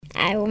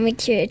I will make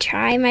sure to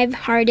try my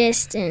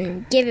hardest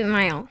and give it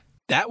my all.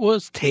 That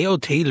was Teo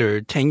Taylor,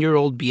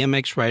 10-year-old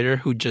BMX rider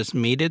who just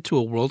made it to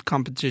a world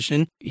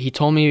competition. He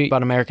told me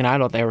about American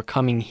Idol. They were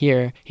coming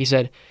here. He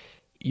said,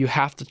 you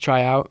have to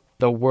try out.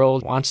 The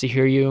world wants to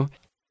hear you.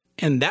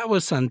 And that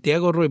was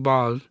Santiago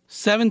Roybal,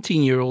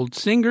 17-year-old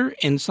singer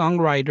and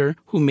songwriter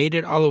who made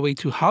it all the way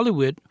to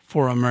Hollywood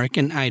for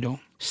American Idol.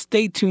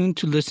 Stay tuned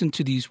to listen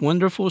to these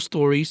wonderful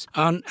stories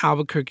on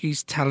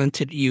Albuquerque's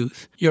talented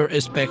youth. Your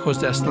Espejos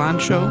de Aztlán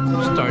show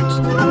starts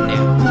now.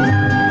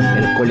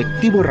 El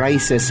Colectivo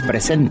Raíces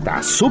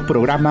presenta su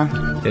programa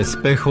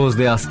Espejos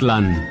de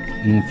Aztlán.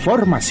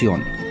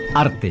 Información,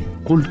 Arte,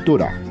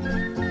 cultura.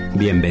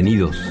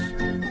 Bienvenidos.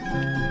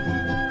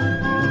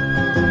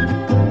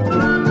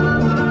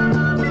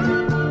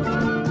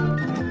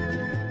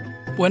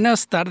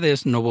 Buenas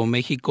tardes, Nuevo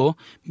México.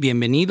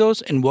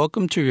 Bienvenidos and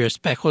welcome to your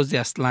Espejos de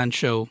Aztlán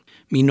show.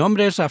 Mi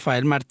nombre es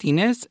Rafael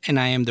Martinez, and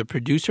I am the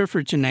producer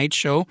for tonight's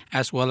show,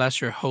 as well as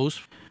your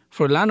host.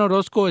 Furlan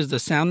Orozco is the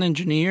sound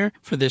engineer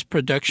for this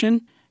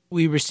production.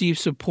 We receive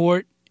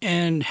support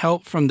and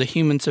help from the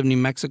Humans of New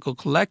Mexico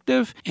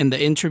Collective in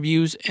the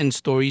interviews and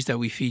stories that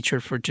we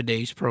feature for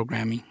today's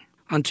programming.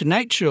 On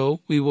tonight's show,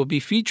 we will be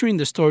featuring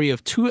the story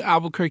of two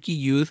Albuquerque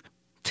youth.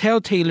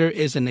 Teo Taylor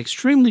is an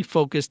extremely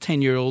focused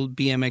 10-year-old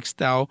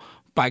BMX-style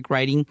bike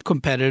riding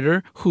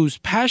competitor whose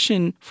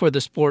passion for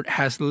the sport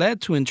has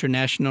led to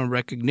international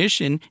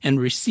recognition and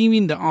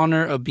receiving the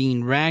honor of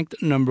being ranked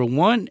number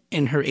 1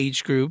 in her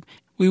age group.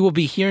 We will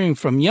be hearing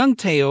from young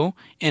Teo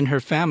and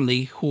her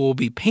family, who will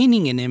be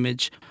painting an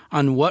image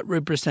on what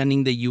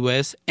representing the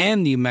U.S.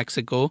 and New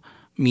Mexico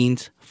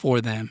means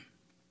for them.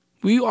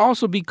 We will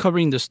also be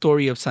covering the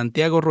story of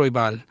Santiago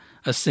Roybal,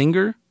 a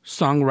singer,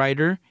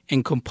 songwriter,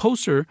 and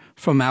composer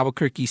from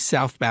Albuquerque's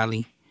South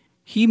Valley.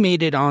 He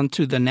made it on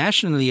to the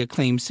nationally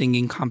acclaimed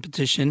singing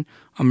competition,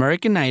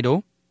 American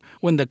Idol,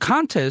 when the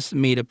contest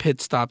made a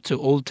pit stop to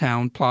Old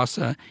Town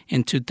Plaza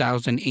in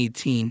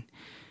 2018.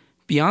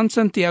 Beyond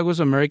Santiago's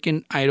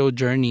American Idol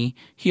journey,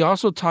 he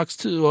also talks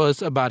to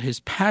us about his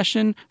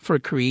passion for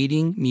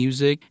creating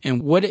music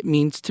and what it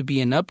means to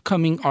be an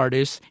upcoming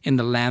artist in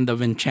the land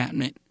of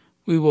enchantment.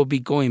 We will be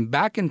going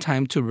back in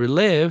time to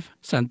relive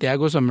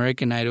Santiago's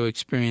American Idol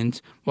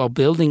experience while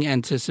building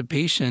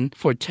anticipation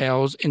for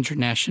Teo's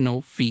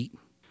international feat.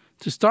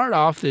 To start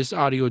off this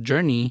audio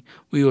journey,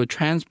 we will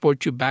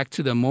transport you back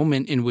to the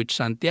moment in which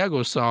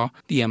Santiago saw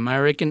the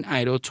American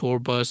Idol tour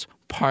bus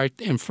parked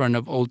in front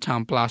of Old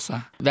Town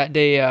Plaza. That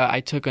day,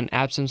 I took an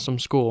absence from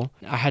school.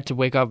 I had to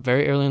wake up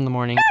very early in the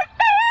morning.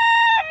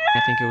 I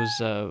think it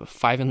was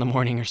 5 in the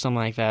morning or something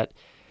like that,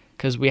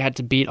 because we had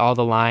to beat all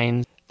the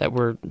lines that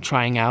were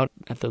trying out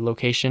at the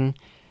location.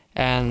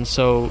 And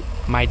so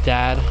my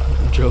dad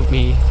drove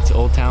me to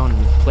Old Town,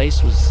 and the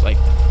place was like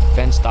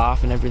fenced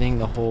off and everything.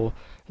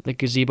 The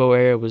gazebo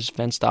area was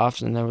fenced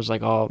off, and there was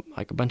like a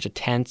bunch of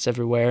tents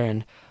everywhere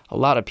and a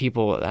lot of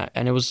people.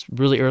 And it was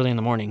really early in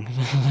the morning.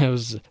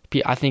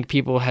 I think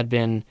people had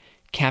been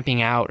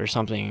camping out or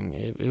something.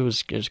 It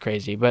was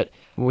crazy. But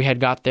when we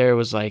had got there, it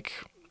was like,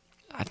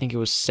 I think it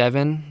was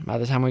 7 by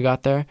the time we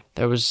got there.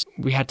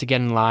 We had to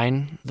get in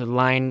line. The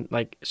line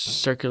like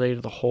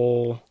circulated the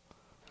whole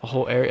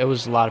area. It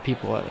was a lot of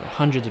people,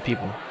 hundreds of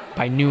people.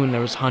 By noon,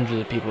 there was hundreds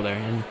of people there,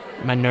 and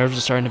my nerves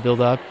were starting to build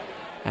up.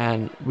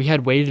 And we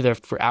had waited there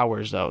for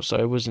hours though, so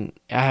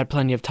I had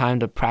plenty of time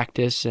to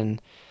practice,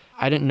 and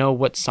I didn't know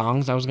what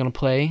songs I was gonna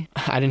play.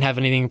 I didn't have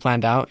anything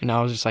planned out, and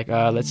I was just like,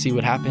 let's see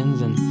what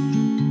happens. And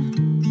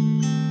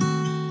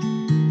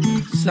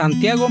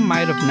Santiago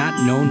might have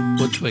not known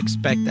what to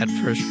expect at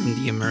first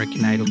from the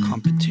American Idol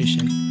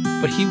competition,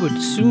 but he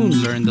would soon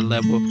learn the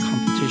level of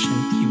competition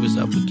he was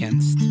up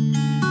against.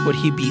 Would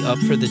he be up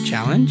for the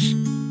challenge?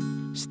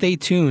 Stay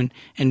tuned,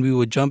 and we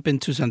will jump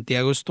into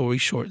Santiago's story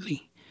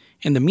shortly.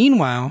 In the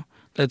meanwhile,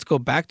 let's go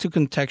back to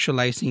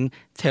contextualizing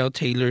Teo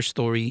Taylor's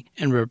story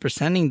and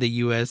representing the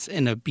U.S.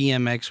 in a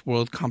BMX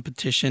world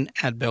competition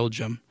at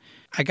Belgium.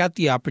 I got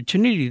the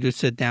opportunity to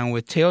sit down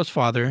with Teo's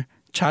father,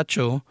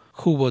 Chacho,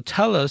 who will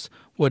tell us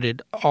what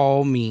it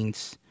all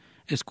means.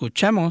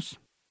 Escuchemos.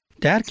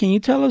 Dad, can you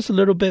tell us a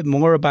little bit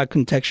more about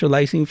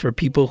contextualizing for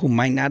people who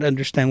might not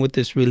understand what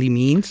this really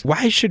means?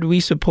 Why should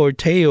we support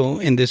Teo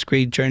in this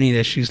great journey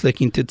that she's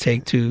looking to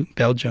take to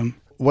Belgium?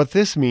 What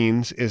this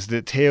means is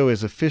that Teo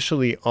is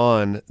officially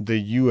on the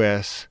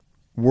U.S.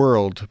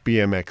 World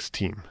BMX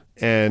team,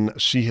 and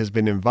she has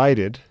been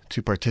invited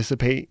to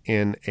participate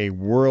in a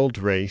world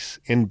race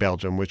in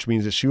Belgium, which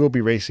means that she will be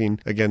racing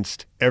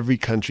against every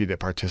country that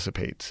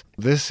participates.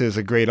 This is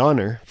a great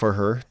honor for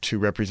her to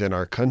represent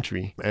our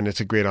country, and it's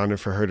a great honor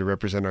for her to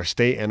represent our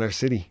state and our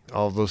city,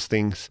 all of those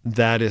things.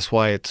 That is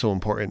why it's so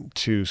important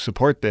to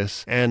support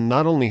this, and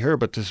not only her,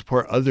 but to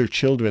support other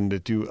children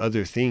that do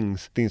other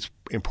things. I think it's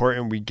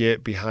important we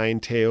get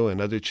behind Teo and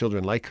other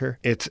children like her.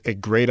 It's a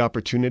great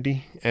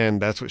opportunity,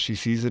 and that's what she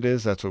sees it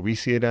as. That's what we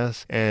see it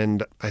as.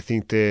 And I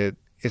think that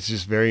it's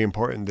just very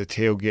important that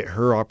Teo get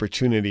her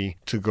opportunity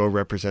to go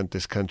represent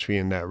this country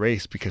in that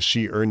race because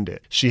she earned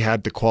it. She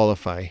had to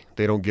qualify.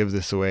 They don't give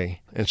this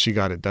away. And she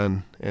got it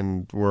done.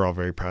 And we're all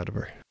very proud of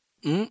her.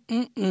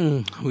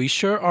 We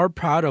sure are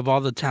proud of all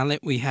the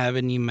talent we have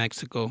in New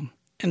Mexico.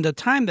 In the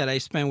time that I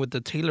spent with the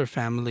Taylor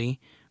family,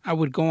 I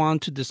would go on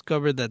to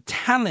discover the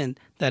talent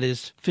that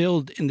is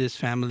filled in this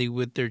family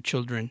with their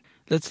children.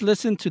 Let's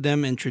listen to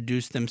them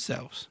introduce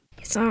themselves.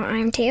 So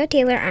I'm Teo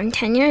Taylor. I'm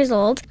 10 years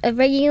old. A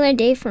regular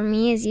day for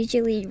me is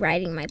usually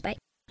riding my bike.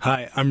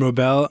 Hi, I'm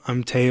Robel.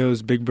 I'm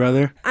Teo's big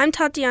brother. I'm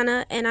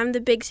Tatiana, and I'm the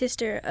big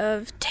sister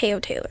of Teo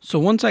Taylor. So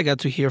once I got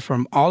to hear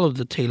from all of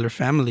the Taylor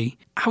family,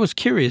 I was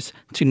curious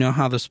to know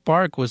how the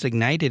spark was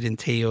ignited in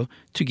Teo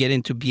to get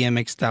into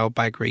BMX-style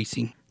bike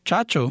racing.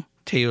 Chacho,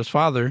 Teo's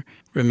father,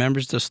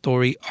 remembers the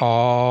story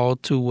all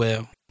too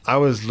well. I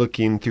was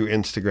looking through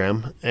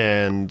Instagram,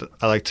 and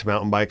I like to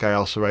mountain bike. I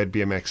also ride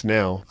BMX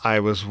now. I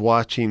was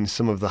watching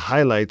some of the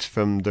highlights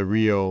from the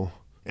Rio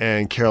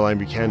and Caroline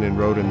Buchanan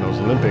rode in those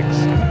Olympics.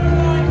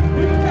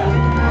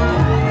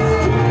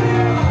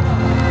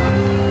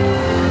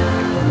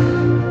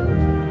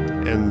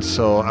 And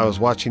so I was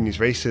watching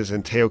these races,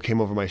 and Teo came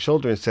over my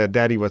shoulder and said,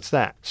 "Daddy, what's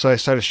that?" So I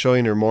started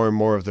showing her more and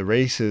more of the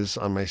races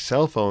on my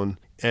cell phone.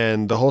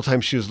 And the whole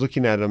time she was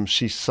looking at them,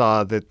 she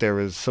saw that there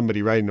was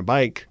somebody riding a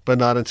bike. But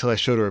not until I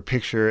showed her a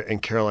picture and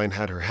Caroline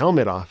had her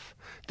helmet off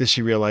did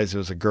she realize it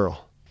was a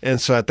girl. And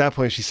so at that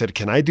point she said,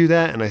 "Can I do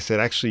that?" And I said,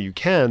 "Actually, you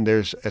can.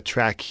 There's a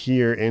track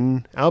here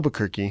in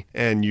Albuquerque,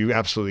 and you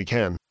absolutely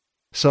can."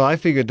 So I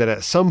figured that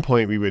at some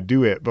point we would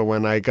do it. But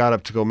when I got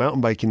up to go mountain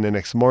biking the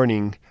next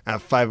morning,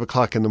 at 5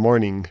 o'clock in the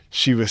morning,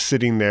 she was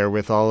sitting there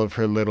with all of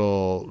her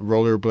little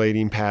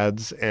rollerblading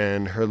pads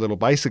and her little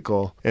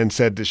bicycle and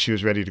said that she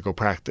was ready to go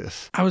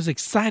practice. I was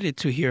excited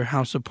to hear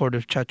how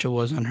supportive Chacho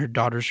was on her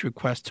daughter's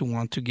request to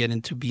want to get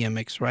into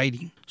BMX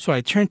riding. So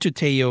I turned to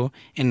Teo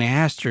and I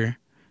asked her,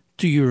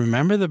 "Do you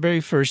remember the very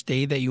first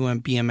day that you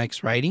went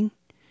BMX riding?"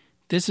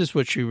 This is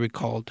what she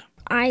recalled.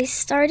 I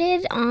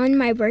started on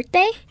my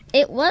birthday.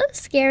 It was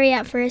scary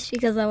at first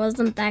because I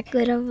wasn't that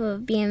good of a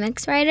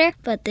BMX rider,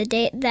 but the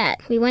day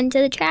that we went to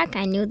the track,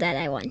 I knew that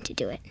I wanted to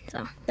do it.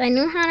 So I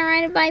knew how to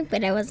ride a bike,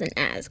 but I wasn't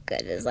as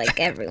good as like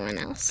everyone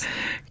else.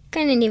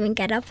 Couldn't even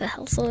get up a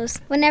hill, so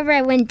whenever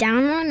I went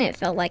down one, it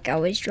felt like I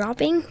was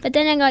dropping, but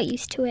then I got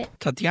used to it.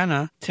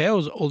 Tatiana,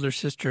 Teo's older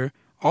sister,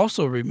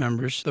 also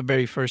remembers the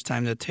very first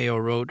time that Teo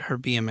rode her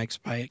BMX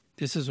bike.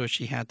 This is what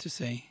she had to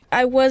say.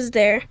 I was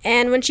there,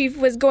 and when she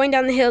was going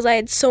down the hills, I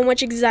had so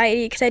much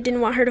anxiety because I didn't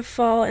want her to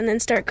fall and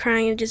then start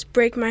crying and just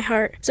break my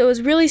heart. So it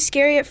was really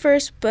scary at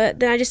first, but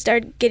then I just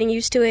started getting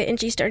used to it, and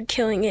she started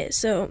killing it,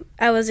 so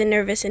I wasn't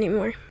nervous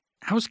anymore.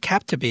 I was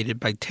captivated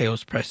by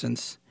Teo's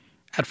presence.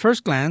 At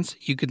first glance,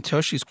 you can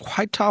tell she's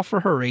quite tall for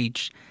her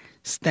age,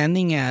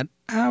 standing at,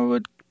 I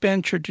would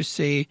venture to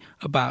say,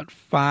 about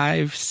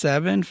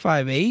 5'7",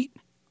 5'8".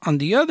 On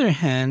the other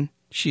hand,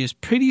 she is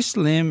pretty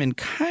slim and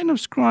kind of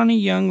scrawny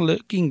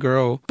young-looking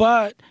girl,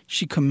 but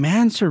she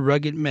commands her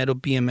rugged metal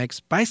BMX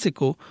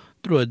bicycle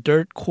through a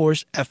dirt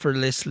course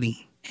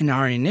effortlessly. In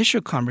our initial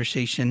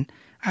conversation,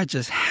 I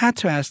just had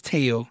to ask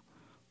Teo,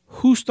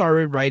 who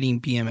started riding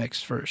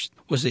BMX first?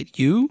 Was it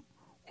you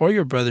or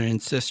your brother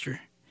and sister?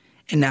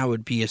 And I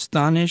would be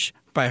astonished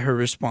by her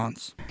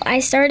response. I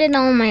started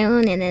on my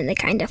own, and then they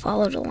kind of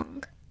followed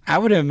along. I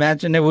would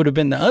imagine it would have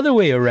been the other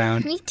way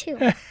around. Me too.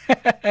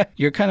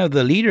 You're kind of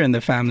the leader in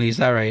the family, is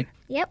that right?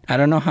 Yep. I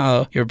don't know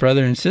how your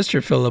brother and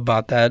sister feel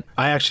about that.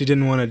 I actually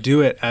didn't want to do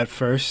it at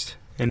first,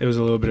 and it was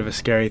a little bit of a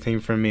scary thing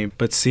for me,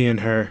 but seeing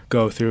her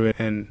go through it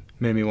and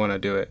made me want to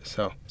do it,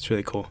 so it's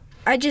really cool.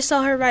 I just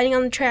saw her riding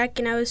on the track,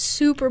 and I was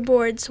super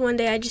bored, so one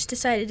day I just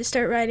decided to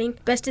start riding.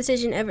 Best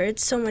decision ever.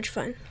 It's so much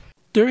fun.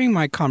 During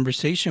my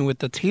conversation with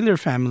the Taylor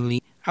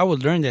family, I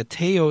would learn that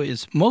Teo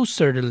is most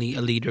certainly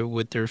a leader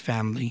with their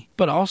family,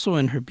 but also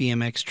in her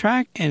BMX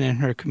track and in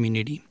her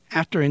community.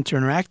 After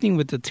interacting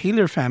with the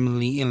Taylor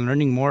family and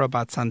learning more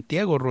about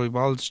Santiago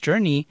Roybal's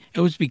journey,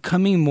 it was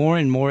becoming more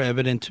and more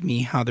evident to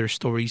me how their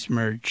stories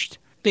merged.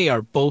 They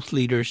are both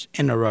leaders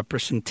and a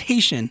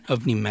representation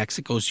of New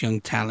Mexico's young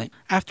talent.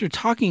 After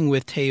talking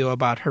with Teo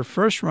about her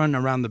first run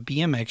around the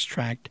BMX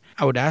track,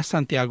 I would ask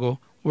Santiago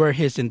where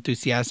his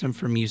enthusiasm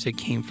for music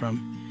came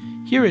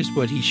from. Here is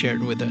what he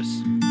shared with us.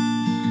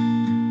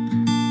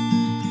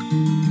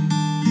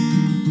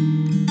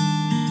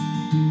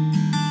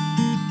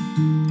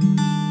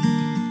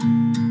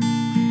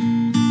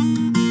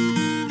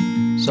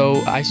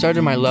 So I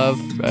started my love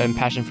and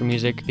passion for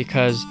music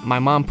because my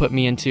mom put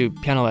me into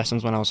piano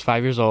lessons when I was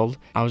 5 years old.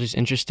 I was just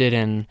interested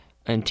in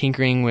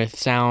tinkering with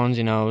sounds,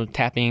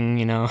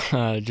 tapping,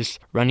 just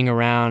running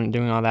around,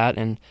 doing all that.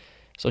 And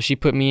so she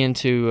put me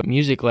into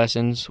music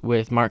lessons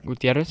with Mark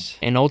Gutierrez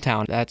in Old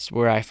Town. That's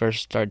where I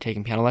first started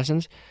taking piano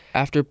lessons.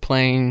 After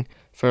playing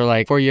for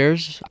like 4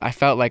 years, I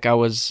felt like I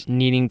was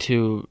needing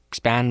to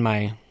expand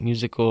my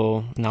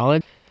musical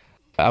knowledge.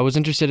 I was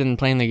interested in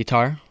playing the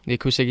guitar, the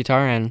acoustic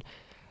guitar, and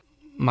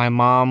my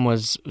mom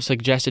was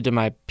suggested to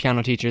my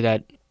piano teacher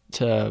that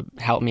to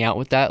help me out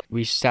with that.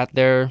 We sat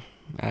there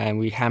and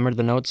we hammered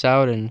the notes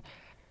out, and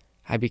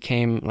I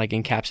became like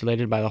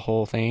encapsulated by the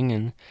whole thing,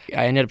 and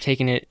I ended up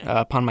taking it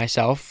upon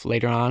myself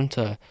later on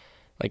to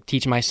like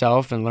teach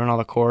myself and learn all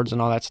the chords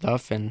and all that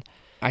stuff. And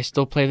I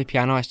still play the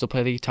piano, I still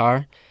play the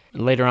guitar.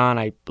 And later on,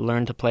 I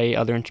learned to play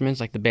other instruments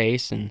like the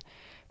bass and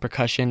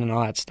percussion and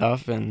all that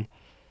stuff. And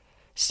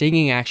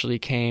singing actually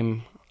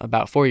came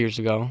about 4 years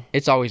ago.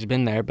 It's always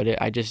been there,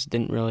 but I just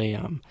didn't really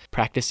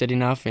practice it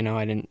enough. You know,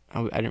 I didn't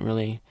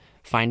really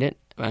find it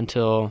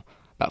until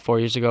about 4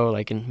 years ago,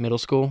 like in middle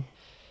school.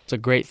 It's a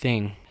great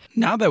thing.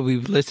 Now that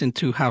we've listened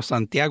to how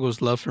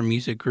Santiago's love for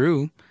music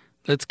grew,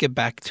 let's get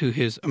back to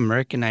his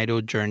American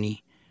Idol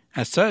journey.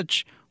 As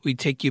such, we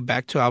take you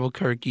back to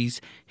Albuquerque's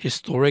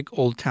historic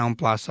Old Town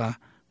Plaza,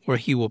 where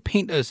he will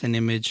paint us an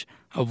image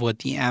of what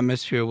the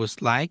atmosphere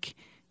was like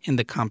in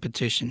the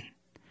competition.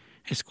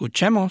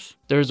 Escuchemos.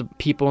 There's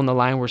people in the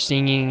line were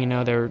singing, you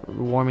know, they're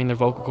warming their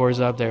vocal cords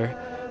up.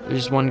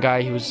 There's one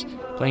guy who was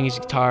playing his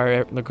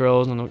guitar, the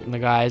girls and the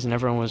guys, and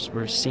everyone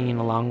were singing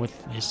along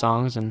with his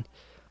songs. And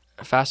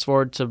fast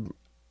forward to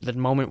the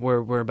moment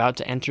where we're about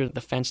to enter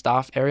the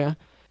fenced-off area.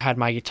 I had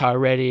my guitar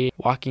ready,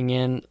 walking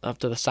in up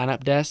to the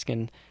sign-up desk,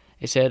 and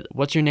they said,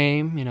 "What's your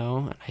name?" You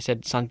know, and I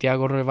said,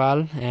 "Santiago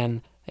Rival,"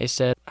 and they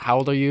said, "How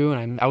old are you?"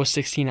 And I was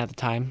 16 at the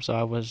time, so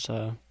I was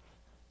a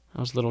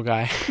little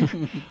guy.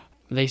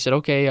 They said,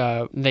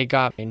 okay, they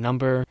got a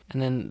number,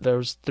 and then there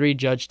was 3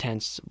 judge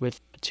tents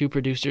with 2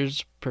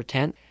 producers per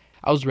tent.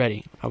 I was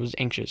ready. I was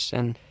anxious,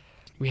 and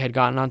we had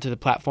gotten onto the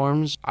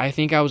platforms. I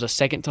think I was the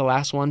second to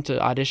last one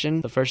to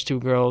audition. The first 2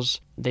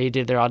 girls, they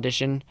did their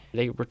audition.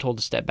 They were told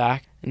to step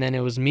back, and then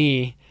it was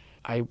me.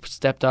 I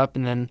stepped up,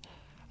 and then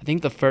I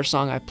think the first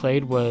song I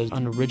played was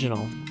an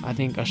original. I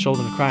think A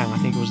Shoulder to Cry On. I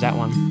think it was that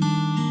one.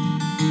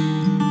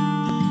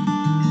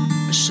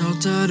 A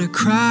shoulder to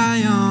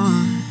cry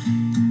on,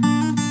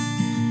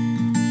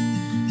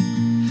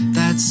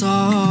 that's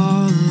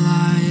all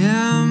I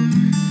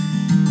am.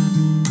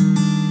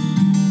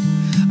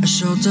 A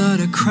shoulder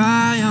to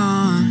cry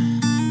on,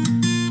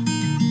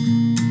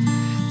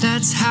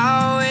 that's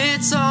how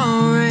it's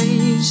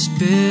always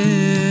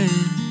been.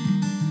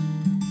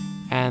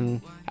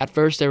 And at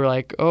first they were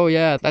like, "Oh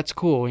yeah, that's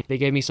cool." They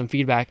gave me some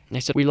feedback. They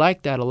said, "We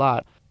like that a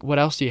lot. What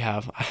else do you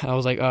have?" I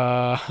was like,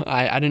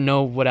 I didn't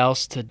know what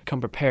else to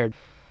come prepared.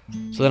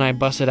 So then I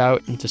busted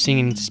out into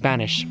singing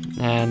Spanish,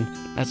 and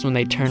that's when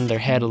they turned their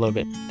head a little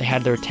bit. They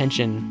had their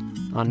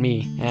attention on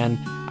me, and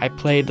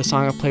the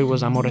song I played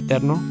was Amor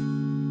Eterno.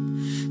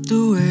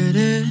 Tú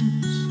eres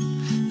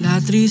la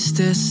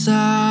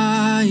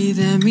tristeza y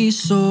de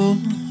mis ojos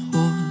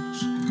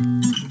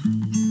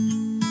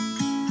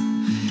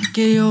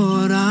que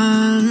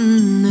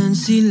lloran en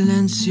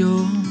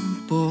silencio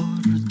por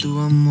tu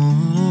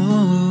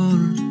amor.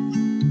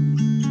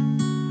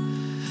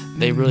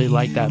 They really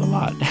liked that a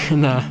lot.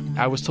 And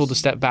I was told to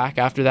step back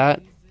after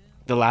that.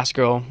 The last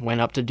girl went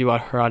up to do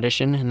her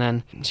audition, and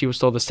then she was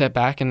told to step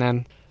back, and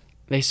then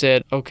they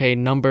said, okay,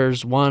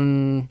 numbers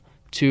 1,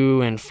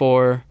 2, and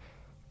 4,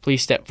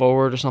 please step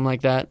forward or something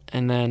like that.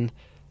 And then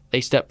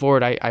they stepped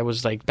forward. I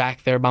was like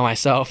back there by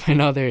myself. You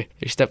know, they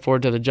stepped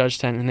forward to the judge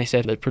tent, and they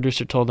said, the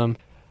producer told them,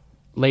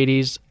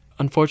 "Ladies,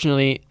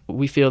 unfortunately,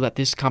 we feel that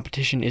this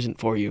competition isn't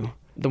for you."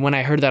 When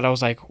I heard that, I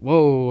was like,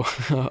 whoa,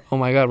 oh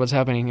my God, what's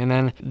happening? And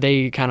then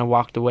they kind of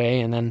walked away,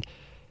 and then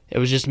it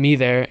was just me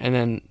there, and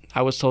then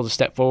I was told to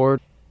step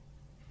forward.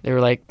 They were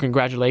like,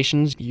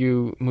 "Congratulations,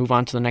 you move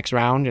on to the next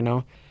round," you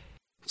know.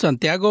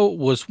 Santiago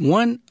was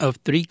one of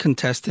 3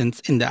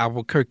 contestants in the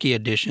Albuquerque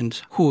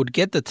editions who would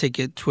get the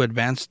ticket to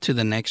advance to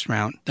the next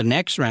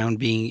round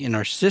being in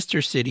our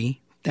sister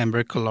city,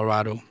 Denver,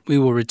 Colorado. We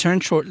will return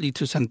shortly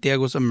to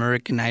Santiago's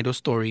American Idol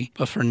story,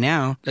 but for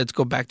now, let's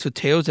go back to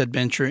Teo's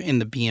adventure in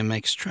the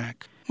BMX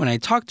track. When I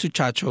talked to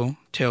Chacho,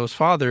 Teo's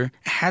father,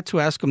 I had to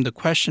ask him the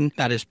question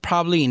that is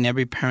probably in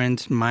every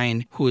parent's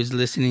mind who is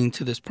listening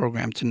to this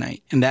program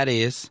tonight, and that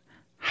is,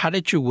 how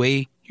did you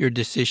weigh your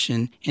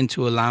decision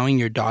into allowing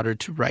your daughter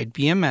to ride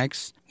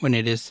BMX when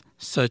it is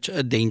such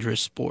a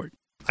dangerous sport?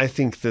 I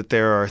think that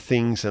there are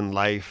things in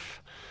life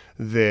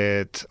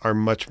that are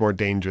much more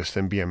dangerous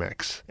than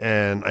BMX.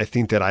 And I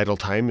think that idle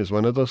time is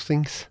one of those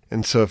things.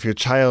 And so if your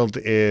child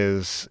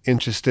is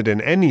interested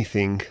in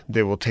anything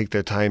that will take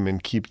their time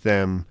and keep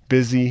them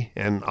busy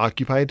and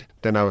occupied,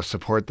 then I would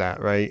support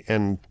that, right?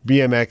 And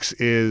BMX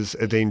is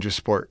a dangerous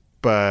sport,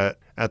 but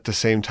at the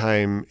same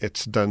time,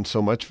 it's done so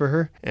much for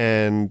her.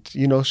 And,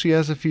 you know, she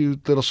has a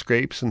few little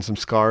scrapes and some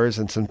scars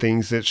and some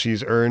things that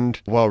she's earned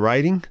while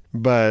riding.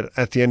 But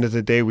at the end of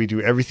the day, we do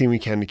everything we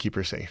can to keep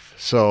her safe.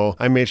 So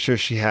I made sure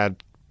she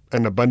had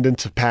an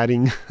abundance of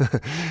padding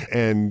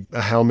and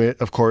a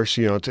helmet. Of course,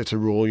 you know, it's a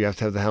rule. You have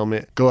to have the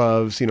helmet,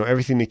 gloves, you know,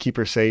 everything to keep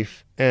her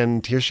safe.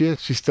 And here she is.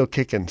 She's still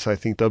kicking. So I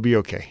think they'll be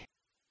okay.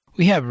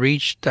 We have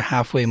reached the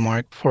halfway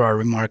mark for our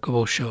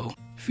remarkable show,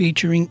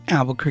 featuring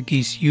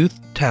Albuquerque's youth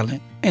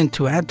talent. And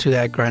to add to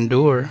that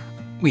grandeur,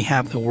 we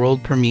have the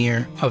world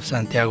premiere of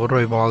Santiago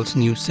Rival's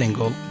new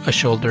single, A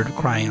Shoulder to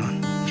Cry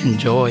On.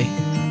 Enjoy.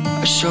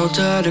 A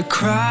shoulder to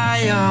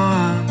cry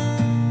on,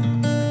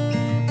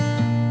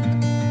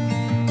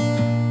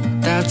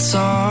 That's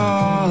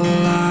all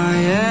I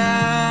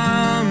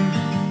am.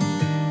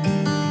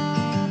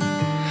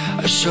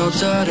 A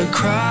shoulder to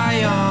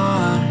cry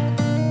on.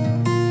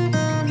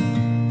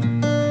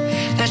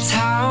 That's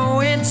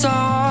how it's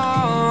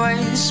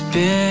always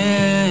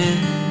been.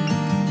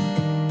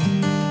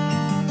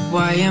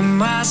 Why am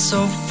I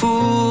so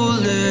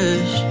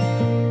foolish?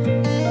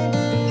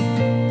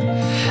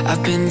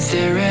 I've been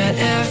there at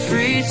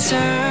every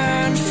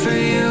turn for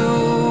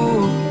you.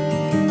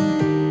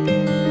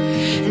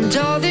 And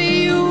all that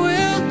you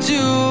will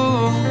do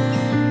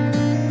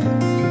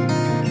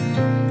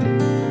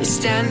is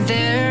stand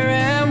there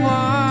and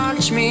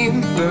watch me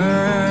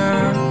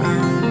burn.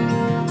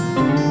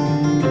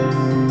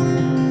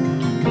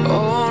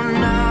 Oh,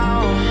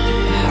 now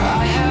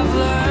I have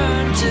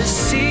learned to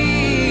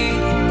see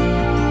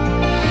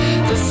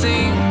the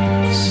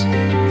things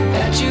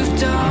that you've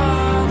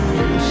done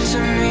to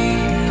me.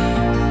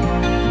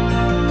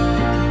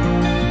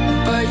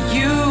 But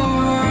you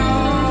are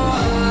all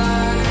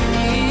I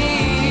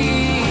need.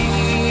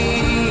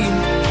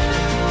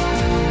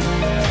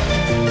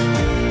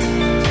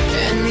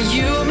 And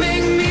you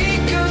make me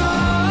complete.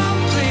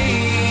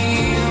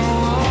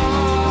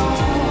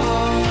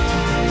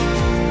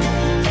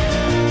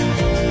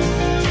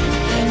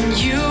 And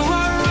you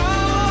are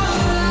all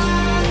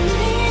I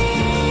need.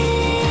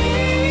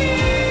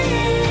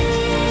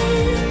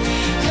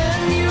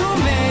 And you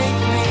make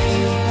me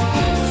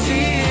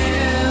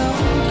feel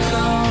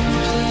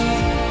complete.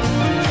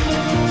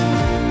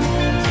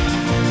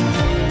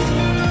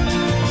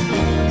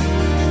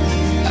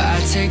 I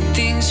take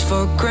things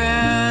for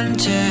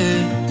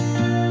granted,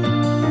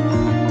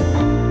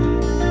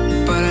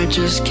 but I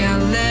just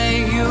can't let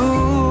you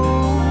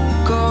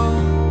go.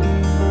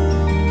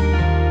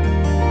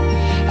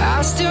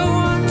 I still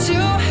want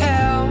to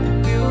help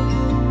you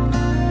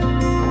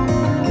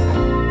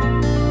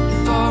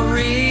for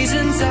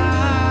reasons I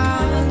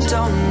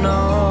don't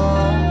know.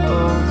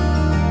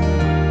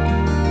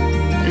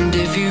 And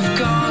if you've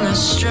gone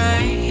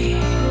astray,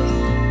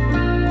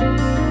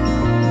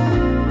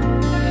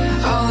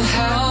 I'll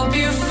help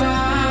you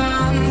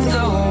find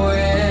the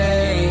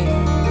way.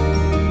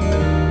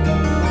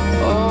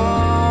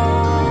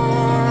 Oh,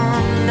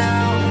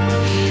 now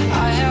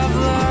I have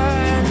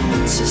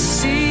learned to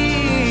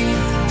see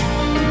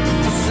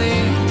the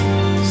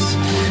things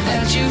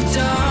that you've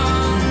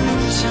done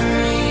to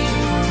me.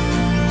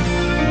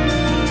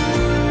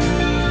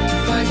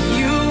 But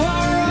you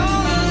are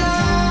all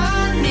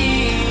I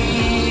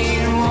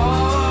need. Whoa.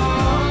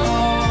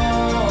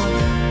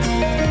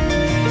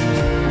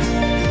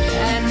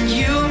 And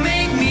you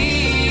make me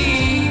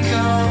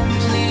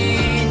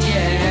complete,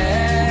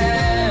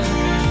 yeah.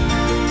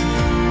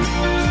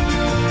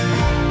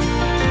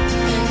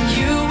 And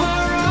you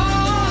are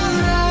all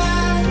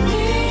I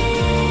need.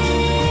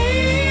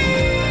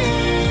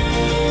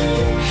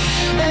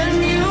 And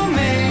you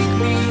make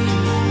me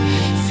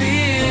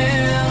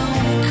feel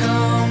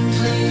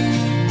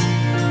complete.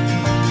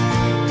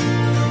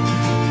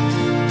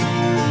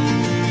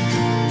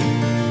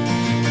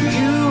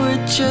 You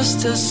were just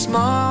a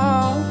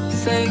small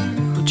thing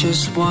who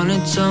just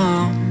wanted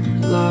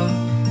some love.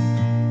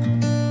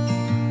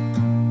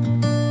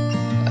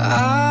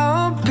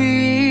 I'll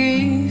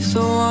be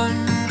the one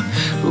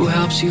who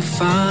helps you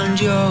find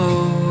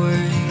your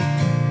way.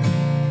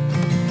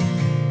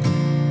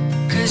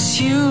 'Cause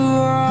you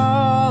are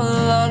all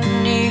I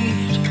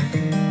need.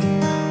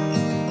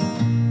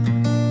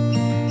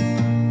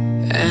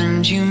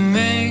 And you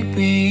make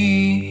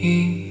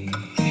me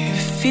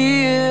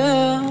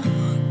feel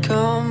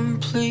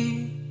complete.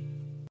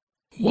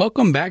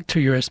 Welcome back to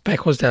your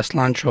Espejos de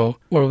Aztlán show,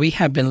 where we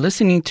have been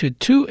listening to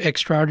two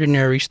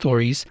extraordinary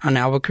stories on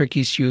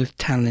Albuquerque's youth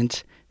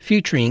talents,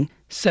 featuring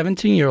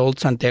 17-year-old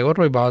Santiago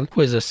Roybal,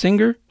 who is a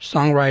singer,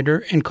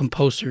 songwriter, and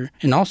composer,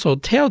 and also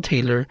Teo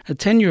Taylor, a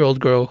 10-year-old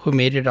girl who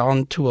made it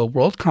on to a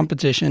world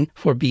competition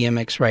for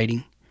BMX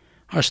riding.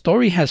 Our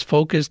story has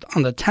focused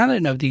on the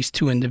talent of these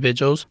two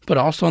individuals, but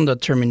also on the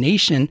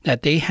determination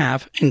that they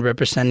have in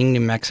representing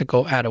New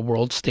Mexico at a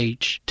world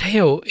stage.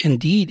 Teo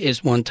indeed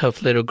is one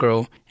tough little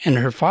girl, and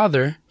her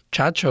father,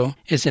 Chacho,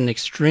 is an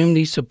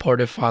extremely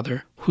supportive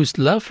father whose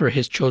love for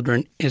his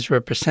children is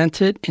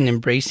represented in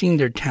embracing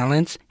their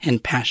talents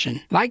and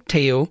passion. Like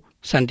Teo,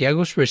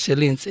 Santiago's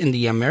resilience in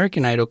the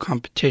American Idol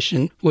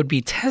competition would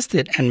be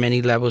tested at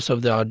many levels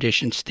of the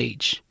audition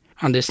stage.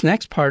 On this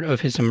next part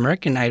of his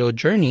American Idol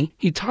journey,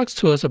 he talks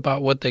to us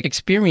about what the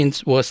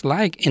experience was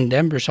like in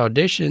Denver's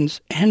auditions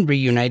and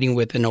reuniting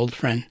with an old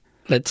friend.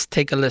 Let's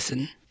take a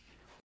listen.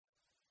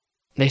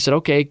 They said,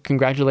 okay,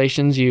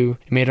 congratulations, you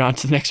made it on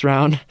to the next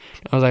round.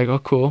 I was like, oh,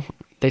 cool.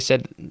 They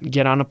said,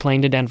 get on a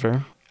plane to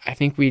Denver. I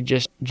think we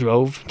just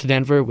drove to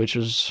Denver, which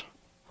was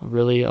a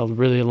really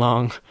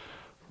long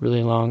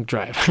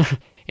drive.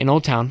 In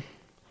Old Town,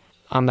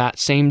 on that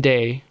same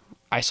day,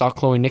 I saw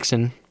Chloe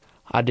Nixon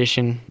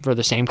audition for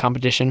the same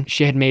competition.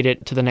 She had made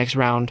it to the next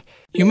round.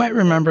 You might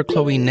remember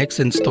Chloe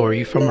Nixon's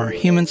story from our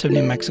Humans of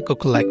New Mexico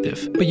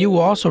collective, but you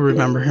will also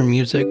remember her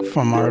music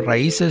from our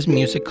Raíces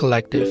Music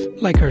Collective,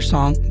 like her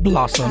song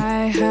Blossom.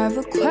 I have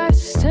a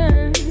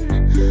question.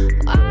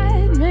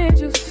 What made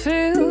you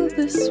feel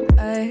this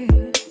way?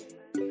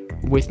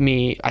 With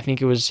me, I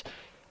think it was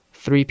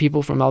 3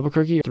 people from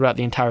Albuquerque throughout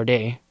the entire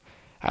day.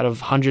 Out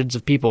of hundreds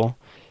of people,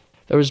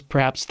 there was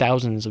perhaps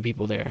thousands of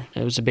people there.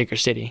 It was a bigger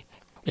city.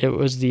 It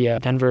was the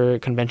Denver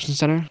Convention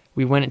Center.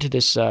 We went into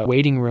this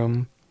waiting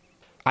room.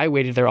 I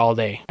waited there all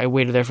day. I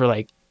waited there for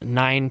like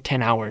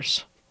 9-10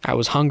 hours. I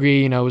was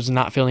hungry, was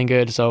not feeling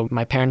good, so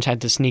my parents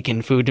had to sneak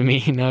in food to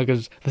me,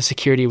 because the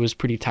security was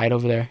pretty tight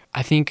over there.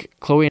 I think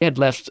Chloe had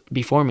left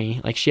before me.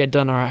 Like, she had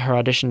done her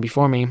audition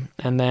before me,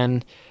 and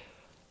then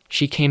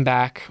she came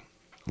back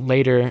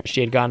later. She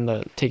had gotten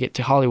the ticket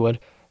to Hollywood,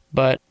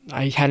 but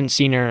I hadn't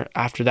seen her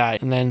after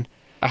that. And then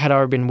I had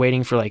already been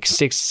waiting for like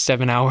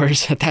 6-7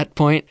 hours at that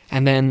point.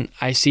 And then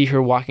I see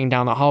her walking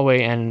down the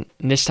hallway, and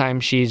this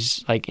time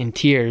she's like in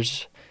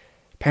tears.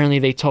 Apparently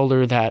they told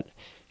her that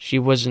she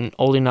wasn't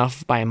old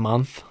enough by a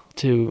month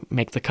to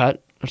make the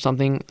cut or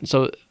something.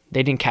 So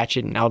they didn't catch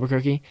it in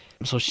Albuquerque.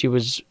 So she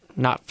was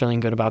not feeling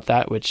good about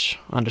that, which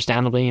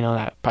understandably,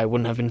 that probably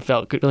wouldn't have been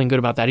feeling good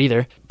about that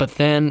either. But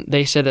then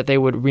they said that they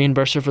would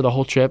reimburse her for the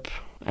whole trip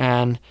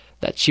and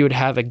that she would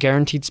have a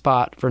guaranteed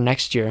spot for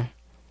next year,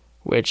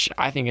 which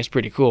I think is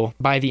pretty cool.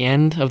 By the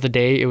end of the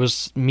day, it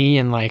was me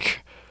and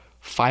like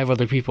 5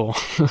 other people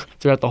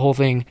throughout the whole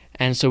thing.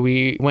 And so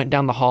we went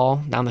down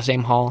the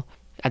same hall.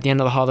 At the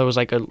end of the hall, there was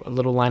like a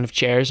little line of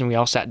chairs, and we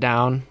all sat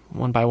down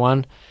one by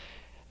one.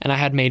 And I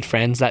had made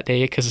friends that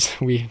day because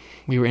we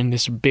were in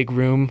this big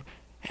room.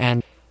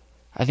 And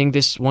I think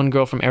this one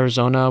girl from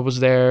Arizona was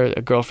there,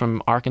 a girl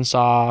from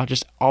Arkansas,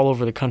 just all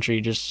over the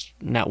country, just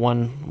in that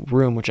one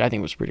room, which I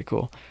think was pretty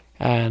cool.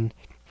 And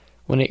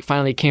when it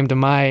finally came to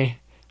my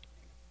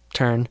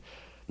turn,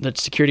 the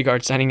security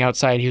guard standing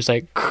outside, he was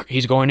like,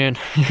 he's going in,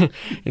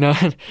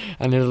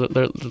 and there's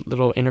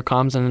little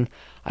intercoms, and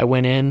I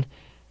went in,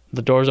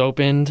 the doors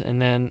opened,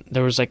 and then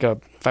there was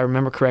if I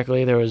remember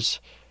correctly, there was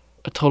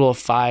a total of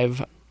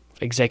 5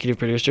 executive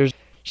producers.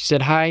 She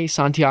said, "Hi,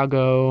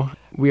 Santiago,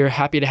 we are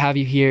happy to have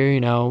you here,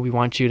 we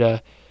want you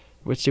to,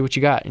 let's see what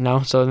you got,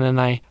 So then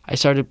I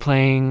started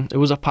playing, it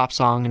was a pop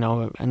song,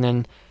 and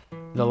then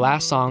the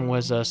last song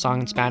was a song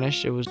in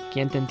Spanish. It was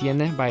Quien Te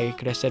Entiende by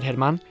Crecer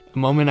Germán. The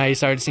moment I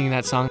started singing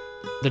that song,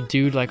 the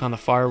dude on the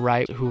far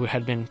right who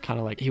had been kind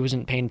of he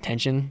wasn't paying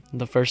attention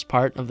the first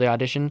part of the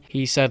audition,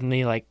 he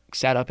suddenly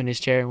sat up in his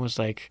chair and was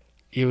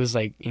he was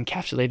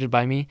encapsulated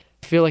by me.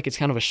 I feel like it's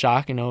kind of a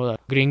shock, a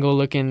gringo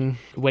looking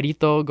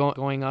güerito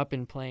going up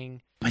and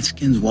playing. My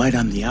skin's white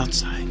on the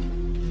outside,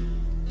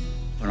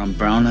 but I'm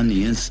brown on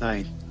the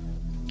inside,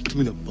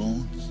 through the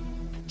bones.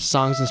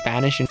 Songs in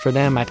Spanish, and for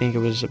them I think it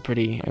was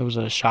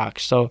a shock.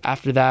 So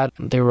after that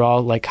they were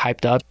all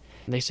hyped up.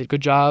 They said,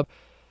 "Good job."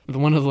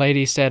 One of the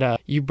ladies said,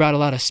 "You brought a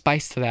lot of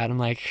spice to that." I'm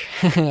like,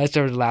 I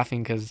started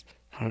laughing because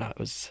it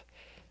was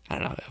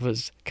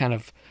kind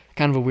of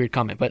a weird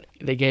comment, but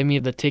they gave me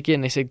the ticket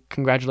and they said,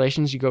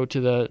 "Congratulations, you go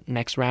to the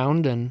next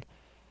round." And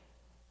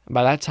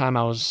by that time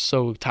I was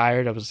so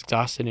tired, I was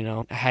exhausted,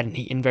 I hadn't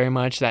eaten very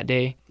much that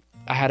day.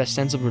 I had a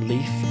sense of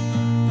relief.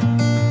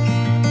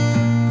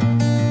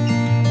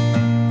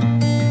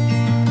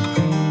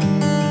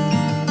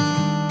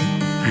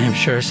 I am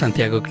sure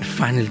Santiago could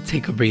finally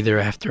take a breather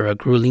after a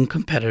grueling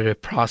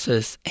competitive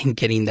process and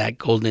getting that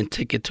golden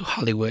ticket to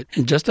Hollywood.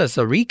 And just as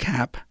a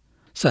recap,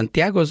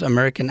 Santiago's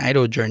American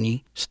Idol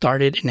journey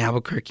started in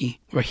Albuquerque,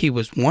 where he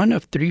was one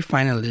of 3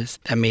 finalists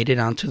that made it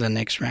onto the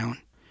next round.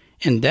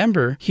 In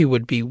Denver, he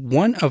would be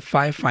one of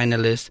 5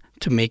 finalists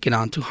to make it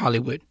onto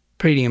Hollywood.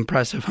 Pretty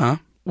impressive, huh?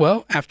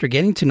 Well, after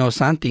getting to know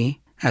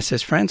Santi, as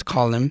his friends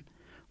call him,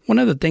 one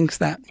of the things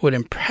that would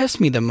impress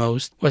me the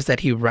most was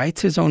that he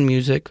writes his own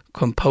music,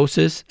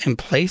 composes and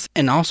plays,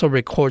 and also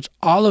records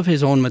all of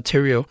his own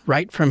material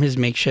right from his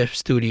makeshift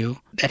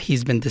studio that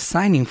he's been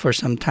designing for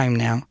some time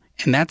now.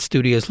 And that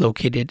studio is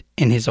located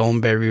in his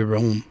own very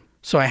room.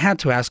 So I had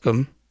to ask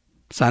him,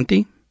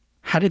 Santi,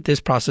 how did this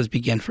process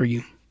begin for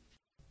you?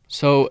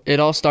 So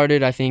it all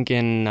started, I think,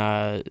 in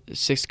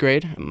 6th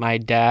grade. My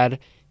dad,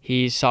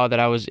 he saw that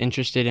I was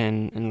interested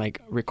in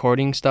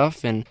recording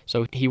stuff, and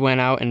so he went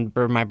out and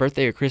for my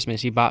birthday or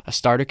Christmas, he bought a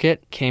starter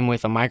kit, came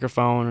with a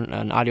microphone,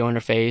 an audio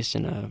interface,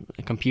 and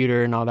a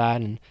computer and all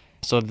that, and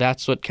so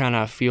that's what kind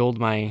of fueled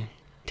my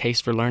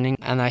taste for learning.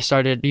 And I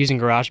started using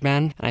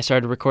GarageBand, and I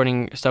started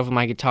recording stuff with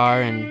my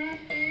guitar and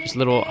just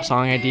little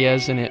song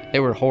ideas, and they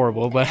were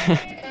horrible, but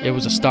it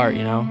was a start,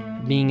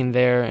 being in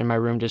there in my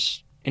room.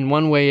 Just in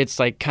one way it's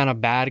kind of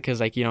bad because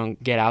you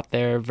don't get out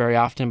there very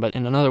often, but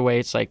in another way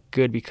it's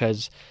good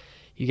because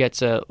you get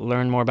to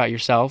learn more about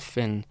yourself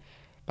and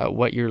about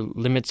what your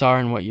limits are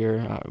and what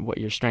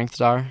your strengths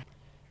are.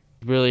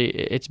 Really,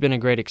 it's been a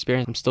great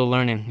experience. I'm still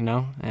learning,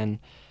 and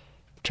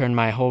turned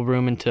my whole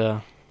room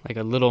into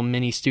a little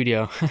mini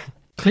studio.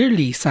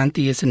 Clearly,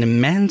 Santi is an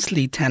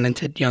immensely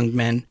talented young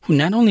man who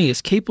not only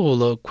is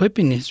capable of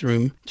equipping his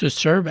room to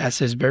serve as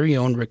his very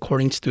own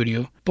recording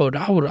studio, but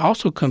I would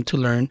also come to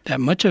learn that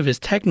much of his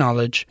tech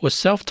knowledge was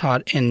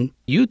self-taught, and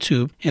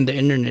YouTube and the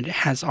internet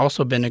has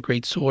also been a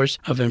great source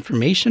of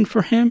information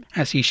for him,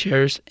 as he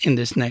shares in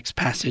this next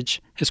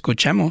passage.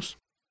 Escuchemos.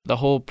 The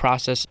whole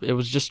process, it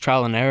was just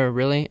trial and error,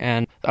 really.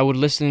 And I would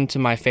listen to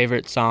my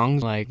favorite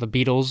songs, like the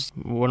Beatles,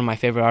 one of my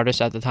favorite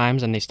artists at the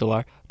times, and they still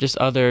are. Just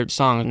other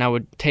songs. And I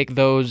would take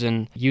those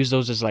and use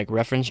those as like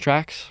reference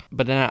tracks.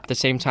 But then at the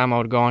same time, I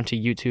would go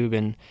onto YouTube,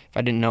 and if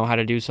I didn't know how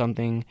to do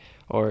something,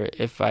 or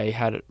if I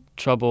had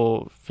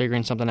trouble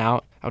figuring something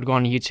out, I would go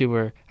on YouTube,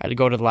 or I'd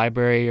go to the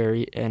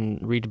library and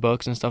read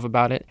books and stuff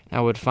about it.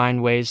 I would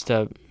find ways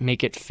to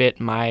make it fit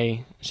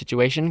my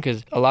situation,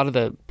 because a lot of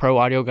the pro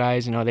audio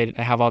guys, they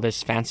have all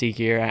this fancy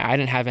gear. I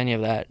didn't have any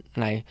of that,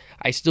 and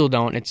I still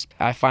don't.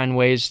 I find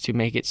ways to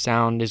make it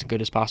sound as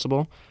good as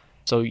possible.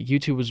 So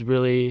YouTube was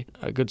really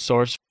a good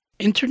source.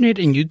 Internet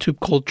and YouTube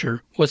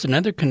culture was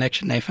another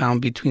connection I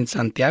found between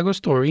Santiago's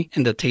story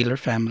and the Taylor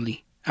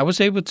family. I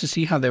was able to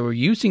see how they were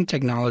using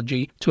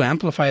technology to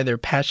amplify their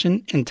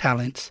passion and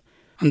talents.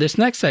 On this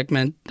next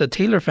segment, the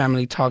Taylor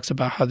family talks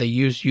about how they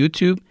use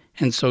YouTube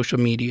and social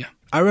media.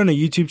 I run a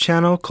YouTube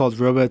channel called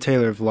Robo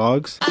Taylor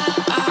Vlogs.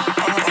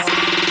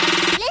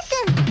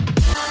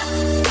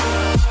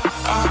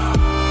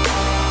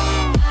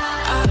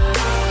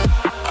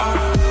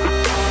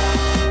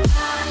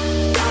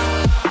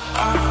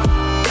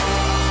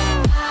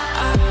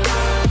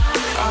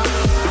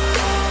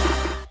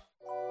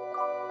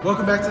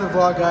 Welcome back to the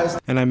vlog, guys.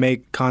 And I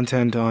make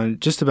content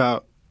on just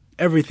about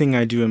everything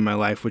I do in my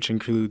life, which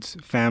includes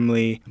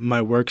family,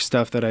 my work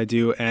stuff that I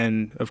do,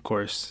 and, of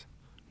course,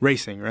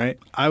 racing, right?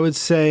 I would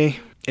say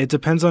it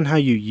depends on how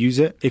you use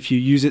it. If you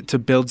use it to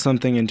build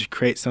something and to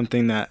create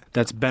something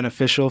that's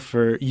beneficial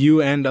for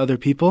you and other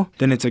people,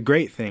 then it's a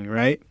great thing,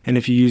 right? And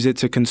if you use it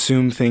to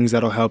consume things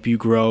that'll help you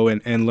grow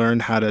and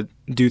learn how to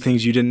do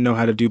things you didn't know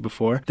how to do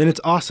before, then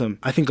it's awesome.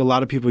 I think a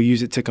lot of people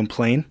use it to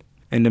complain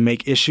and to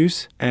make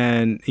issues,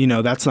 and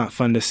that's not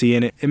fun to see,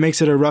 and it makes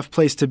it a rough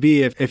place to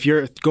be if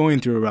you're going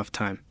through a rough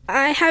time.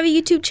 I have a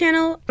YouTube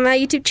channel. My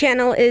YouTube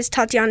channel is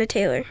Tatiana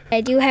Taylor.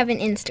 I do have an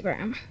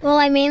Instagram. Well,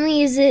 I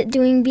mainly use it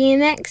doing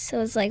BMX,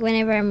 so it's like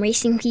whenever I'm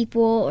racing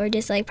people or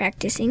just like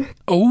practicing.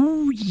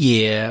 Oh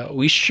yeah,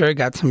 we sure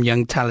got some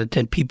young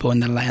talented people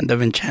in the land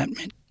of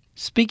enchantment.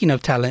 Speaking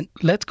of talent,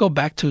 let's go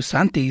back to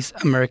Santi's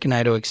American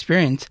Idol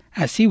experience,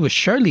 as he was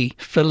surely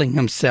feeling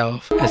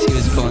himself as he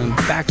was going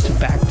back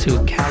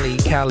to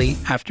Cali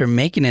after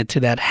making it to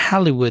that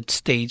Hollywood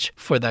stage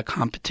for the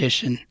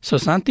competition. So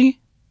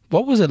Santi,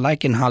 what was it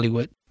like in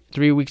Hollywood?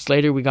 3 weeks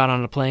later, we got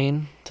on a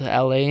plane to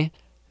LA.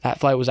 That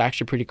flight was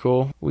actually pretty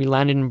cool. We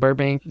landed in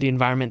Burbank. The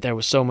environment there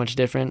was so much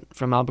different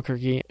from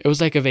Albuquerque. It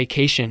was like a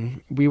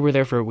vacation. We were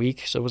there for a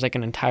week, so it was like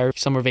an entire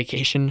summer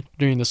vacation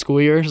during the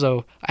school year.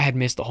 So I had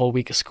missed a whole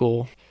week of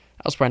school.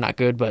 That was probably not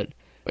good, but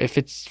if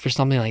it's for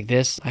something like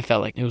this, I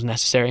felt like it was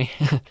necessary.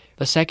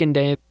 The second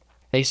day,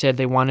 they said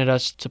they wanted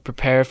us to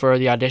prepare for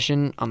the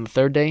audition on the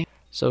third day.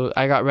 So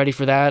I got ready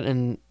for that,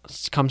 and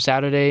come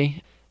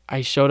Saturday,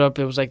 I showed up.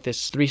 It was like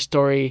this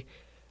 3-story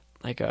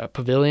like a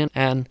pavilion,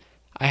 and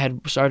I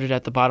had started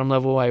at the bottom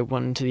level. I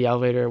went into the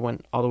elevator,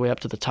 went all the way up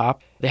to the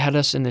top. They had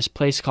us in this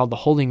place called the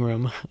Holding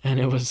Room, and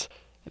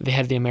they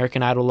had the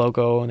American Idol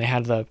logo, and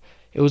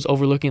it was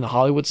overlooking the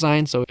Hollywood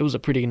sign, so it was a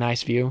pretty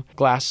nice view.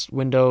 Glass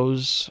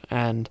windows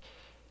and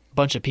a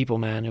bunch of people,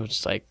 man. It was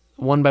just like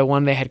one by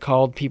one they had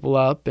called people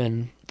up,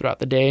 and throughout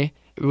the day,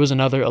 it was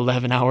another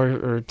 11-hour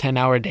or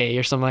 10-hour day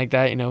or something like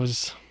that. It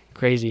was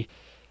crazy.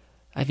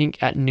 I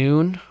think at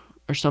noon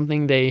or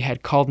something, they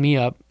had called me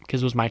up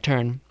because it was my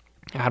turn.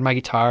 I had my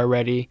guitar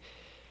ready,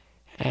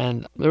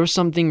 and there was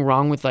something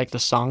wrong with like the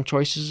song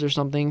choices or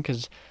something,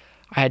 because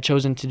I had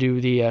chosen to do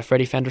the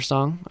Freddie Fender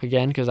song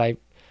again because I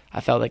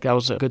felt like that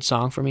was a good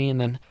song for me, and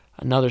then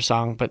another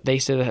song, but they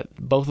said that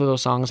both of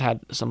those songs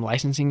had some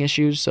licensing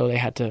issues, so they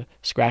had to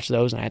scratch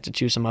those, and I had to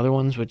choose some other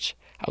ones, which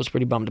I was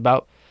pretty bummed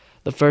about.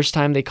 The first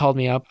time they called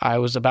me up, I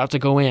was about to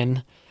go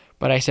in,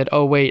 but I said,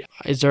 oh wait,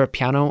 is there a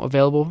piano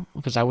available?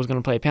 Because I was going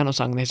to play a piano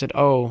song, and they said,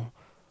 oh,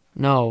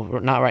 no,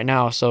 not right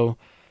now, so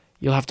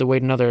you'll have to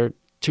wait another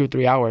 2 or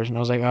 3 hours. And I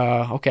was like,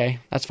 okay,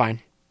 that's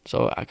fine.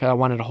 So I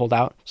wanted to hold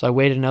out. So I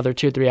waited another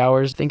 2 or 3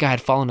 hours. I think I had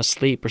fallen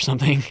asleep or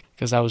something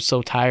because I was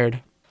so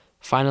tired.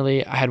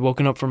 Finally, I had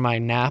woken up from my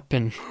nap,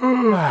 and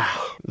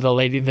the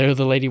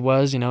lady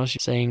was,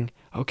 she's saying,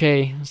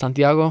 okay,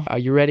 Santiago, are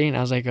you ready? And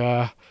I was like,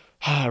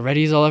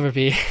 ready as I'll ever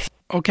be.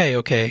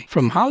 Okay.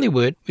 From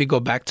Hollywood, we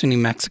go back to New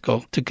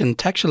Mexico to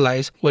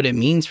contextualize what it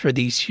means for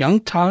these young,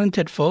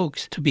 talented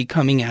folks to be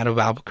coming out of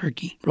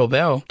Albuquerque.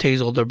 Robel,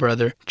 Tay's older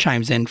brother,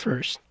 chimes in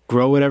first.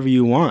 Grow whatever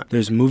you want.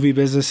 There's movie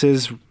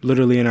businesses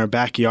literally in our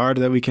backyard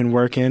that we can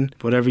work in.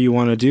 Whatever you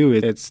want to do,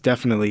 it's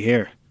definitely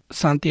here.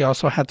 Santi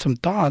also had some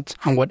thoughts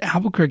on what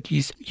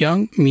Albuquerque's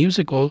young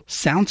musical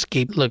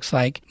soundscape looks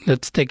like.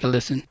 Let's take a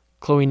listen.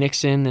 Chloe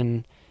Nixon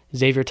and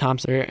Xavier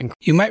Thompson. And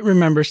you might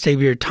remember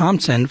Xavier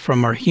Thompson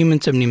from our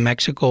Humans of New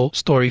Mexico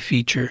story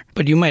feature,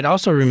 but you might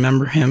also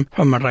remember him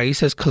from our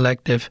Raíces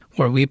Collective,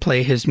 where we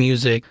play his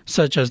music,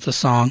 such as the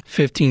song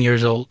 15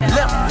 Years Old.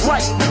 Left,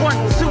 right, 1,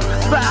 2,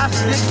 5,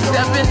 6,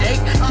 7,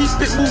 8.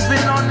 Keep it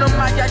moving on the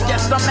mic. I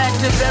guess I'm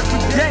active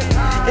every day.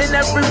 In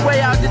every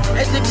way, I'll just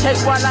educate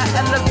while I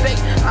elevate.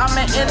 I'm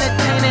an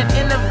entertain and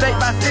innovate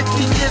by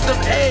 15 years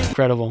of age.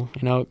 Incredible,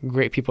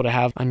 great people to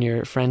have on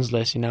your friends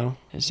list,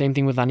 Same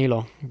thing with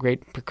Danilo,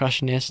 great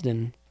percussionist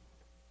and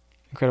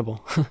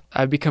incredible.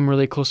 I've become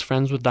really close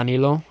friends with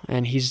Danilo,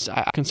 and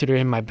I consider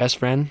him my best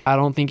friend. I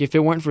don't think if it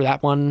weren't for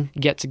that one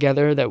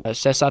get-together that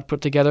Cesar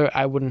put together,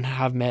 I wouldn't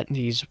have met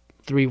these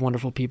 3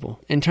 wonderful people.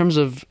 In terms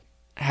of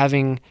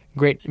having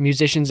great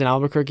musicians in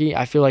Albuquerque,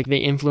 I feel like they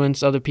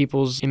influence other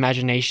people's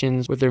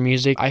imaginations with their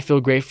music. I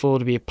feel grateful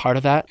to be a part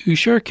of that. You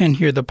sure can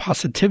hear the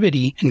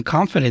positivity and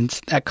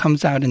confidence that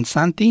comes out in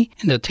Santi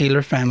and the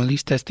Taylor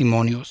family's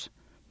testimonials.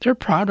 They're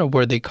proud of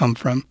where they come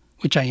from,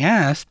 which I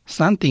asked,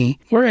 Santi,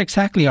 where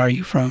exactly are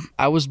you from?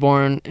 I was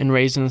born and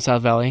raised in the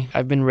South Valley.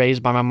 I've been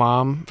raised by my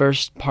mom.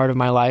 First part of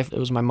my life, it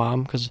was my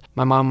mom, because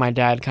my mom and my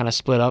dad kind of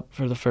split up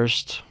for the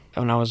first,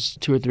 when I was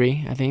 2 or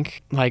 3, I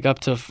think. Like up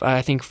to,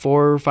 I think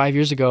 4 or 5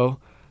 years ago,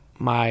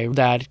 my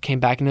dad came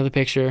back into the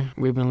picture.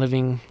 We've been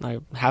living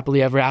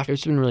happily ever after.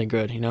 It's been really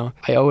good,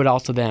 I owe it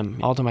all to them,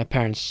 all to my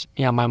parents.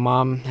 Yeah, my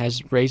mom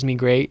has raised me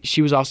great.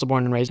 She was also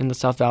born and raised in the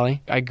South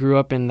Valley. I grew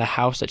up in the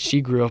house that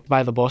she grew up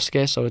by the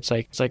Bosque, so it's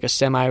like a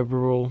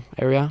semi-rural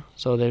area.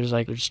 So there's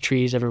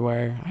trees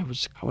everywhere.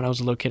 When I was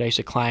a little kid, I used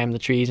to climb the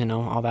trees and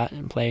all that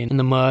and play in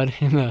the mud,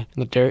 in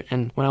the dirt.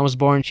 And when I was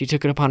born, she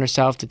took it upon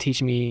herself to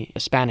teach me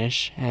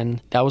Spanish,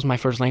 and that was my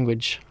first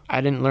language.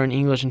 I didn't learn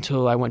English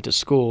until I went to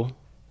school.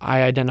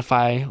 I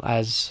identify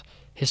as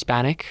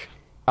Hispanic.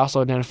 I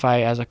also identify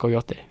as a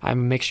coyote. I'm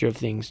a mixture of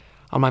things.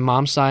 On my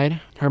mom's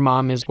side, her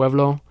mom is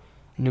Pueblo,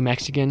 New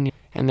Mexican.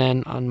 And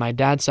then on my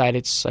dad's side,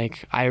 it's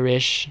like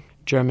Irish,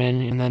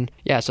 German. And then,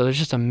 so there's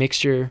just a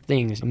mixture of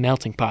things, a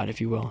melting pot, if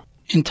you will.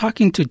 In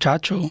talking to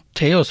Chacho,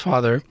 Teo's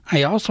father,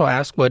 I also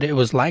asked what it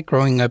was like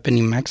growing up in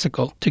New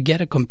Mexico to get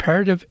a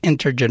comparative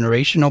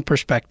intergenerational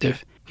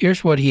perspective.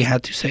 Here's what he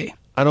had to say.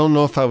 I don't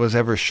know if I was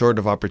ever short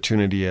of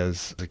opportunity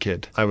as a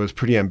kid. I was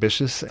pretty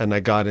ambitious, and I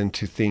got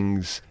into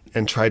things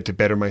and tried to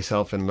better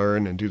myself and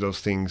learn and do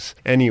those things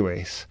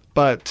anyways.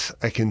 But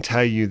I can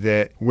tell you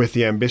that with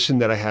the ambition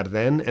that I had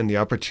then and the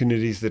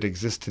opportunities that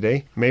exist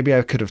today, maybe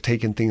I could have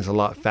taken things a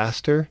lot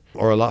faster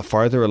or a lot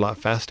farther, a lot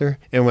faster.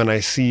 And when I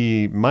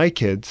see my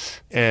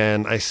kids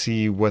and I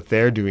see what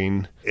they're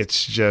doing,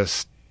 it's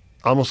just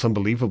almost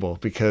unbelievable,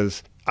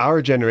 because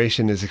our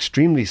generation is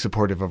extremely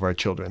supportive of our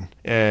children,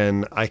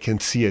 and I can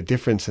see a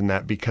difference in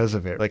that because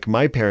of it. Like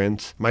my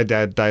parents, my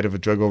dad died of a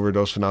drug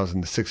overdose when I was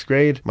in the 6th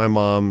grade. My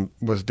mom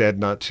was dead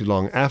not too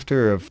long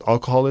after of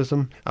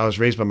alcoholism. I was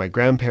raised by my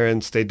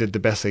grandparents. They did the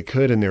best they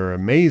could, and they were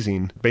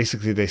amazing.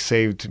 Basically, they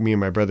saved me and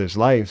my brother's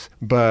lives.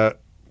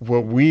 But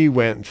what we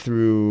went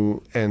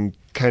through and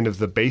kind of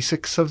the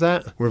basics of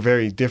that were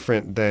very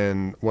different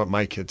than what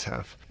my kids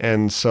have.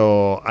 And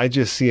so I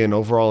just see an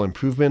overall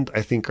improvement.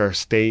 I think our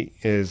state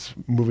is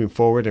moving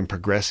forward and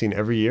progressing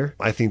every year.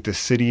 I think the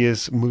city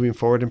is moving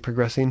forward and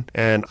progressing,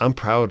 and I'm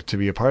proud to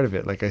be a part of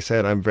it. Like I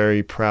said, I'm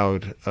very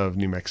proud of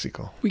New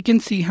Mexico. We can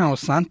see how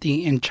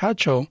Santi and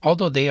Chacho,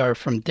 although they are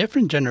from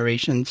different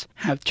generations,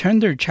 have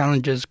turned their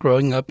challenges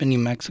growing up in New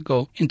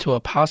Mexico into a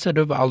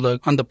positive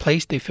outlook on the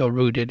place they feel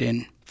rooted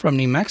in. From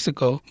New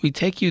Mexico, we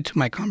take you to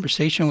my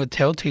conversation with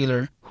Teo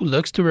Taylor, who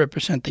looks to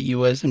represent the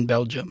U.S. in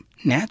Belgium.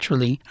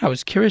 Naturally, I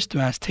was curious to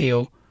ask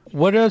Teo,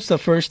 what is the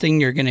first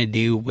thing you're going to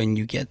do when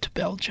you get to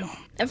Belgium?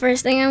 The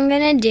first thing I'm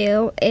going to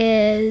do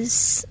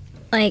is,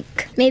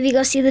 maybe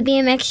go see the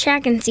BMX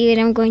track and see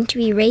what I'm going to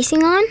be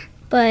racing on.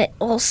 But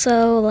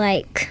also,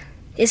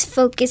 is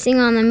focusing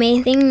on the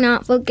main thing,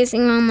 not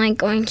focusing on,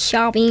 going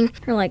shopping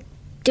or,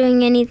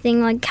 doing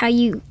anything like how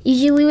you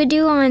usually would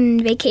do on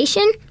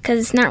vacation, because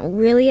it's not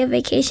really a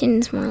vacation,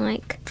 it's more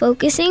like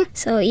focusing.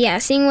 So yeah,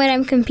 seeing what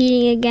I'm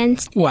competing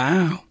against.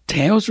 Wow.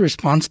 Teo's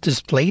response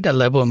displayed a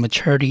level of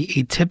maturity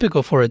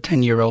atypical for a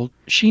 10-year-old.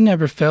 She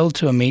never failed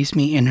to amaze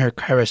me in her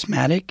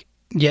charismatic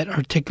yet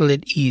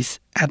articulate ease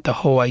at the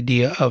whole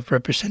idea of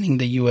representing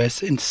the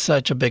U.S. in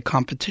such a big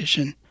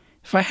competition.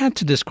 If I had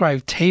to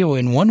describe Teo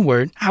in one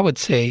word, I would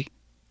say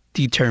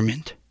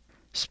determined.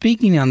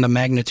 Speaking on the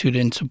magnitude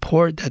and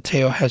support that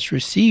Teo has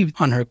received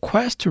on her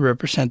quest to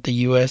represent the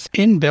U.S.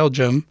 in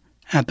Belgium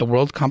at the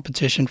World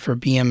Competition for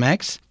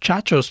BMX,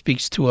 Chacho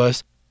speaks to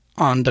us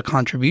on the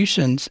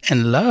contributions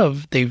and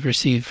love they've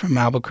received from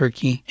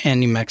Albuquerque and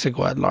New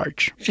Mexico at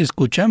large.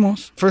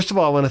 Escuchemos. First of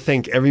all, I want to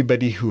thank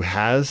everybody who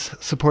has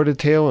supported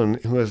Teo and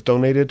who has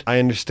donated. I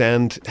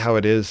understand how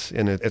it is,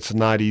 and it's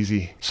not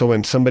easy. So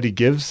when somebody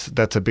gives,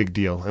 that's a big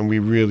deal, and we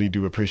really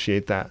do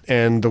appreciate that.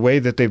 And the way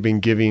that they've been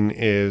giving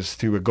is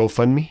through a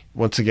GoFundMe.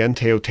 Once again,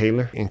 Teo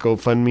Taylor in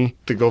GoFundMe.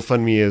 The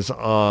GoFundMe is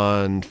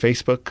on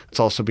Facebook. It's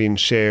also being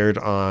shared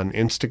on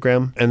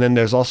Instagram. And then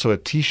there's also a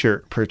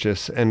t-shirt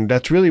purchase, and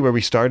that's really where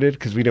we started. started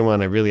because we didn't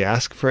want to really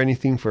ask for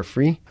anything for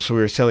free. So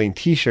we were selling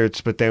t-shirts,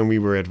 but then we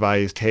were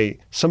advised, hey,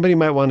 somebody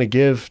might want to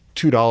give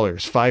 $2,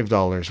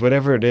 $5,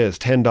 whatever it is,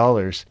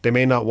 $10. They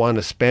may not want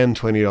to spend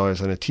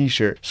 $20 on a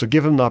t-shirt. So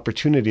give them the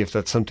opportunity if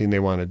that's something they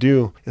want to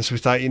do. And so we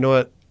thought, you know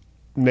what?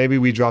 Maybe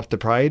we drop the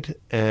pride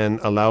and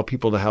allow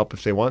people to help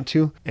if they want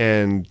to.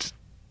 And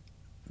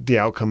the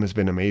outcome has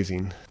been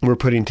amazing. We're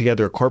putting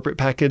together a corporate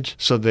package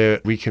so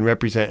that we can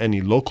represent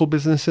any local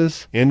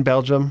businesses in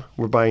Belgium.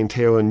 We're buying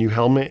Teo a new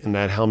helmet, and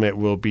that helmet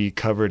will be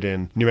covered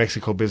in New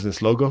Mexico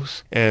business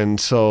logos. And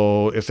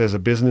so if there's a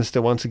business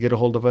that wants to get a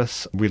hold of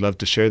us, we love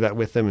to share that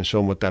with them and show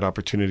them what that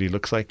opportunity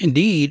looks like.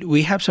 Indeed,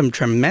 we have some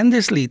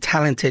tremendously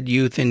talented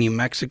youth in New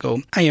Mexico.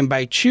 I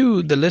invite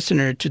you, the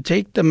listener, to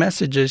take the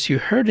messages you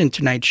heard in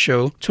tonight's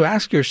show to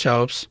ask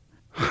yourselves,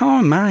 how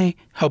am I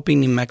helping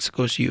New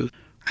Mexico's youth?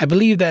 I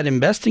believe that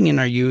investing in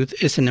our youth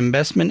is an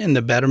investment in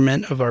the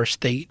betterment of our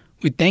state.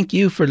 We thank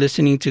you for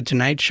listening to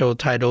tonight's show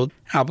titled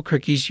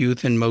Albuquerque's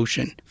Youth in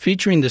Motion,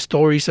 featuring the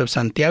stories of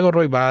Santiago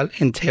Roybal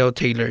and Teo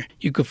Taylor.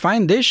 You can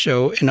find this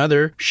show and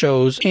other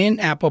shows in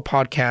Apple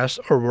Podcasts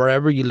or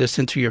wherever you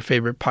listen to your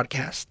favorite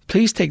podcast.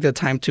 Please take the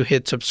time to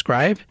hit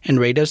subscribe and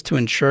rate us to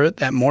ensure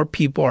that more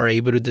people are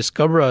able to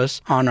discover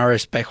us on our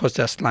Espejos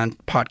de Aztlán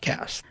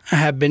podcast. I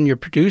have been your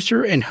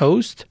producer and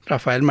host,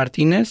 Rafael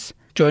Martinez.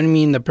 Joining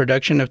me in the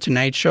production of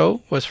tonight's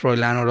show was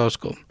Froilan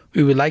Orozco.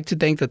 We would like to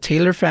thank the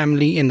Taylor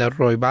family and the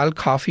Roybal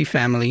Coffee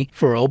family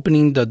for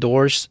opening the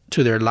doors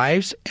to their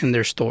lives and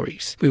their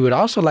stories. We would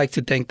also like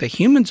to thank the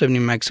Humans of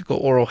New Mexico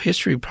Oral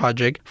History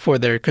Project for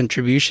their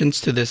contributions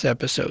to this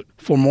episode.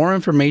 For more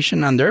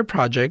information on their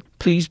project,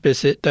 please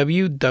visit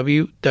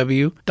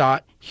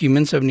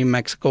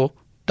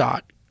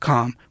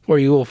www.humansofnewmexico.com, where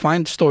you will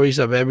find stories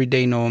of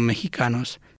everyday Nuevo Mexicanos.